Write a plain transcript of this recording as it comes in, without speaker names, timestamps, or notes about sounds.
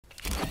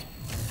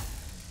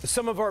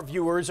Some of our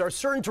viewers are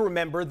certain to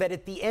remember that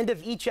at the end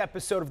of each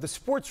episode of The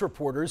Sports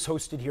Reporters,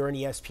 hosted here on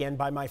ESPN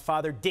by my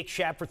father, Dick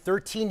Schaap, for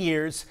 13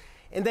 years,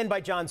 and then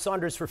by John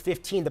Saunders for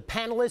 15, the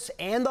panelists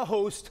and the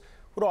host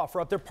would offer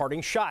up their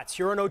parting shots.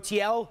 Here on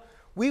OTL,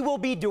 we will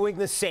be doing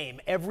the same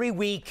every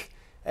week.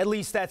 At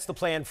least that's the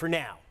plan for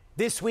now.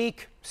 This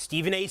week,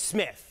 Stephen A.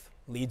 Smith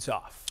leads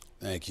off.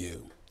 Thank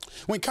you.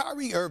 When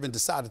Kyrie Irving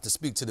decided to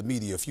speak to the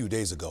media a few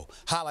days ago,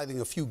 highlighting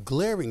a few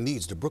glaring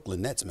needs the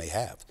Brooklyn Nets may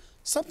have,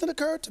 something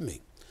occurred to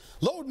me.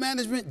 Load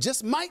management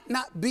just might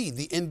not be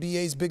the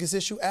NBA's biggest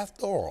issue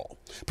after all.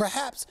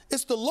 Perhaps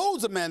it's the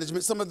loads of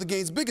management some of the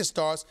game's biggest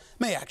stars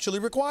may actually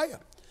require.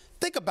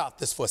 Think about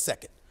this for a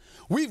second.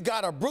 We've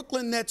got a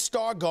Brooklyn Nets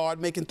star guard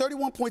making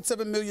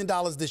 $31.7 million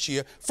this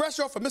year, fresh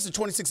off of missing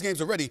 26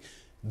 games already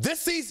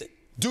this season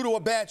due to a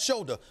bad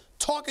shoulder,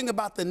 talking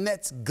about the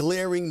Nets'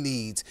 glaring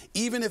needs,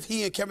 even if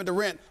he and Kevin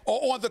Durant are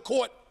on the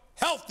court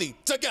healthy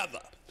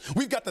together.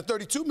 We've got the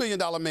 $32 million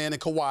man in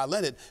Kawhi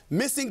Leonard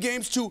missing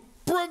games to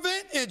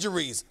prevent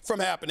injuries from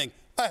happening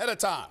ahead of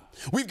time.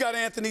 We've got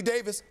Anthony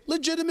Davis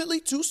legitimately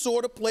too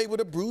sore to play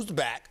with a bruised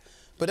back,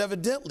 but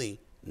evidently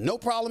no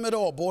problem at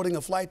all boarding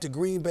a flight to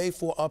Green Bay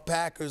for a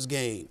Packers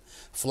game,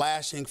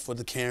 flashing for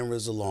the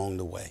cameras along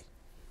the way.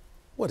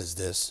 What is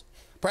this?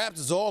 Perhaps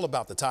it's all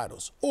about the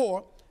titles,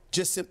 or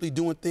just simply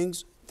doing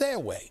things their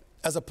way,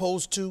 as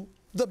opposed to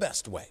the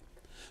best way.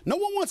 No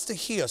one wants to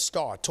hear a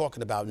star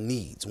talking about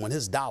needs when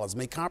his dollars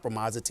may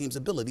compromise a team's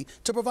ability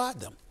to provide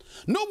them.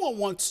 No one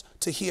wants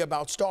to hear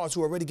about stars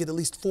who already get at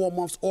least 4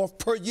 months off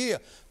per year,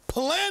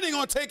 planning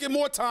on taking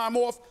more time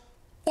off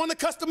on the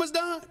customer's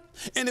dime.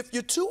 And if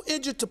you're too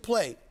injured to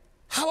play,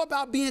 how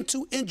about being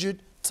too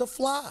injured to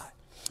fly?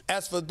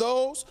 As for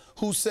those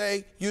who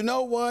say, you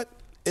know what,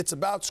 it's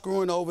about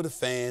screwing over the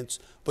fans,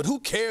 but who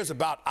cares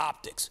about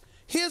optics?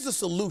 Here's a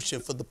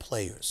solution for the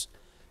players.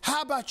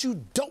 How about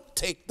you don't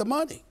take the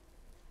money?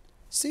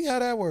 See how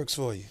that works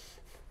for you.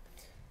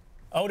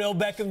 Odell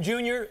Beckham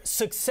Jr.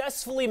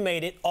 successfully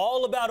made it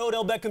all about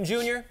Odell Beckham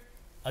Jr.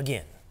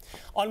 again.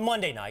 On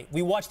Monday night,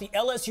 we watched the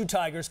LSU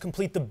Tigers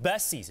complete the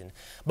best season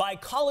by a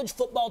college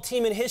football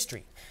team in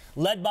history,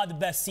 led by the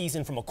best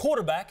season from a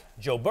quarterback,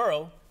 Joe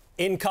Burrow,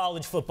 in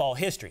college football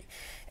history.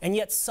 And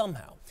yet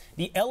somehow,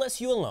 the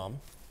LSU alum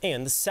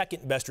and the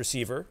second best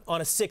receiver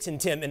on a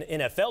 6-10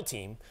 NFL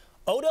team,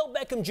 Odell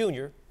Beckham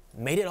Jr.,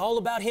 made it all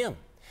about him.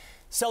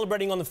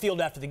 Celebrating on the field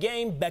after the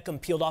game,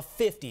 Beckham peeled off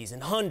 50s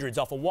and hundreds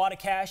off a wad of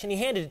cash, and he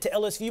handed it to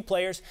LSU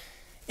players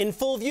in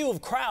full view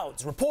of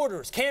crowds,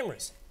 reporters,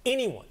 cameras,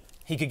 anyone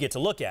he could get to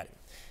look at it.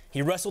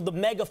 He wrestled the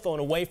megaphone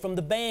away from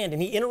the band,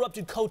 and he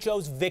interrupted Coach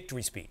O's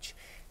victory speech.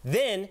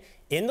 Then,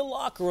 in the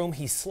locker room,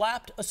 he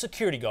slapped a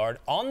security guard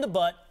on the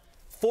butt,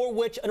 for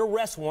which an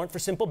arrest warrant for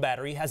simple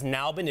battery has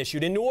now been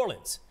issued in New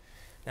Orleans.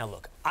 Now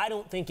look, I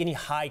don't think any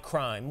high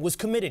crime was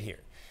committed here.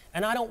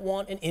 And I don't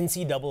want an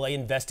NCAA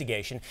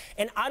investigation,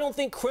 and I don't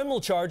think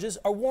criminal charges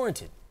are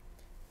warranted.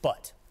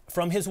 But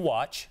from his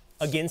watch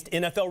against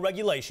NFL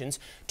regulations,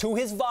 to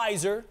his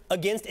visor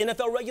against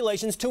NFL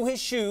regulations, to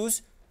his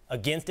shoes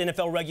against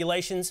NFL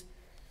regulations,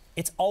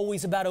 it's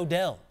always about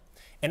Odell.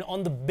 And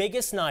on the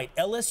biggest night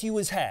LSU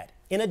has had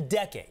in a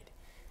decade,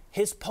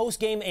 his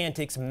post-game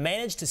antics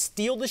managed to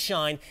steal the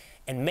shine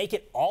and make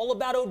it all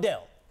about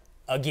Odell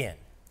again.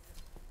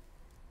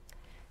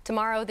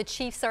 Tomorrow, the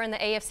Chiefs are in the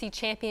AFC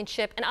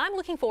Championship, and I'm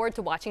looking forward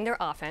to watching their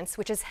offense,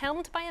 which is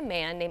helmed by a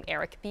man named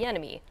Eric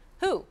Bienemy,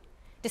 who,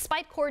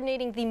 despite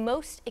coordinating the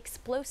most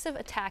explosive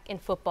attack in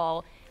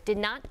football, did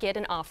not get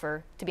an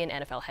offer to be an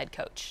NFL head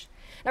coach.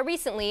 Now,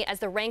 recently, as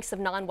the ranks of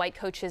non-white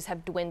coaches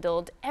have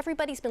dwindled,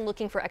 everybody's been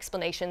looking for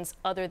explanations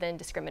other than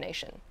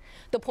discrimination.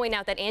 They'll point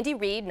out that Andy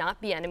Reid,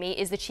 not Bienemy,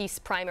 is the Chiefs'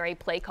 primary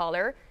play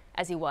caller,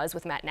 as he was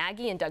with Matt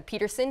Nagy and Doug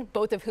Peterson,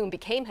 both of whom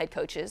became head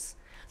coaches.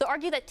 They'll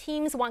argue that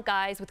teams want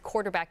guys with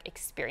quarterback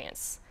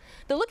experience.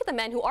 They'll look at the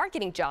men who are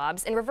getting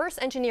jobs and reverse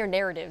engineer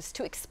narratives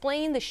to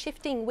explain the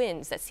shifting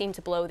winds that seem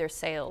to blow their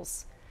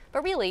sails.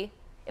 But really,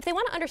 if they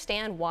want to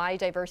understand why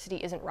diversity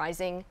isn't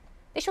rising,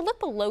 they should look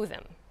below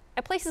them,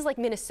 at places like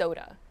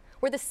Minnesota,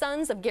 where the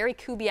sons of Gary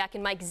Kubiak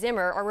and Mike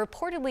Zimmer are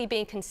reportedly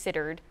being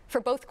considered for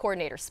both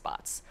coordinator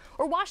spots,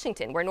 or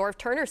Washington, where Norv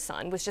Turner's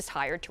son was just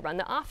hired to run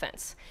the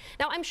offense.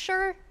 Now, I'm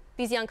sure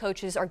these young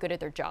coaches are good at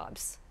their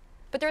jobs,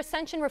 but their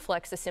ascension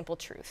reflects a simple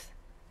truth.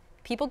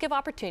 People give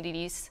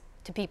opportunities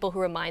to people who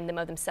remind them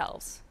of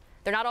themselves.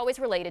 They're not always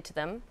related to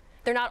them.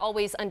 They're not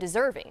always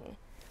undeserving,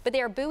 but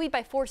they are buoyed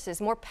by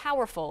forces more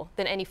powerful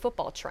than any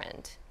football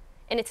trend.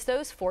 And it's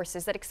those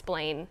forces that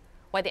explain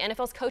why the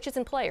NFL's coaches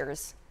and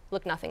players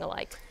look nothing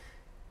alike.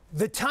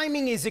 The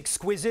timing is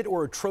exquisite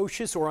or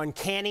atrocious or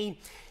uncanny.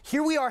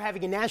 Here we are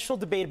having a national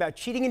debate about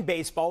cheating in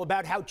baseball,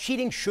 about how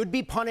cheating should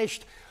be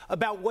punished,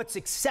 about what's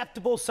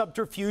acceptable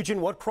subterfuge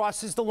and what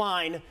crosses the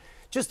line,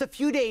 just a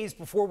few days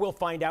before we'll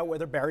find out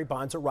whether Barry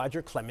Bonds or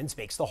Roger Clemens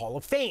makes the Hall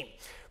of Fame.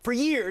 For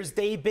years,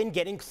 they've been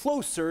getting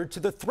closer to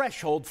the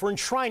threshold for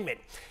enshrinement.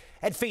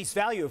 At face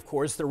value, of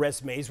course, their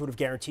resumes would have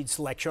guaranteed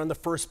selection on the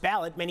first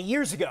ballot many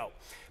years ago.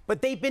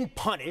 But they've been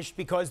punished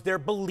because they're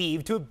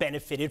believed to have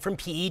benefited from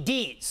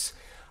PEDs.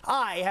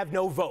 I have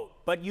no vote,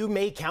 but you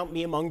may count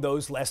me among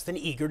those less than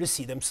eager to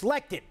see them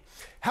selected.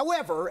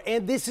 However,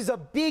 and this is a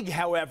big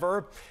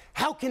however,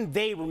 how can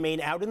they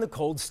remain out in the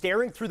cold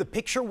staring through the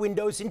picture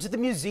windows into the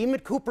museum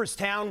at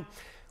Cooperstown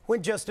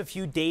when just a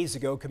few days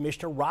ago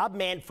Commissioner Rob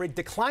Manfred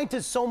declined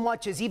to so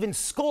much as even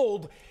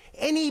scold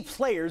any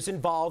players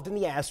involved in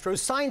the Astros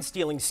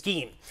sign-stealing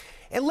scheme?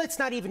 And let's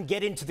not even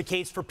get into the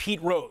case for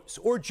Pete Rose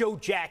or Joe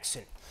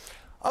Jackson.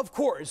 Of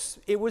course,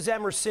 it was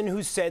Emerson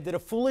who said that a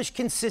foolish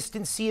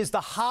consistency is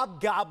the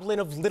hobgoblin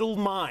of little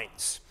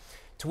minds.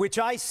 To which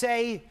I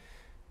say,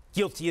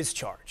 guilty as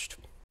charged.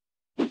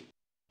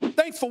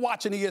 Thanks for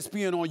watching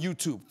ESPN on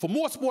YouTube. For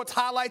more sports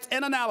highlights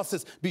and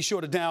analysis, be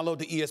sure to download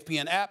the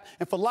ESPN app.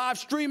 And for live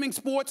streaming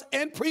sports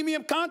and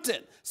premium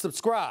content,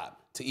 subscribe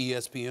to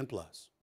ESPN+.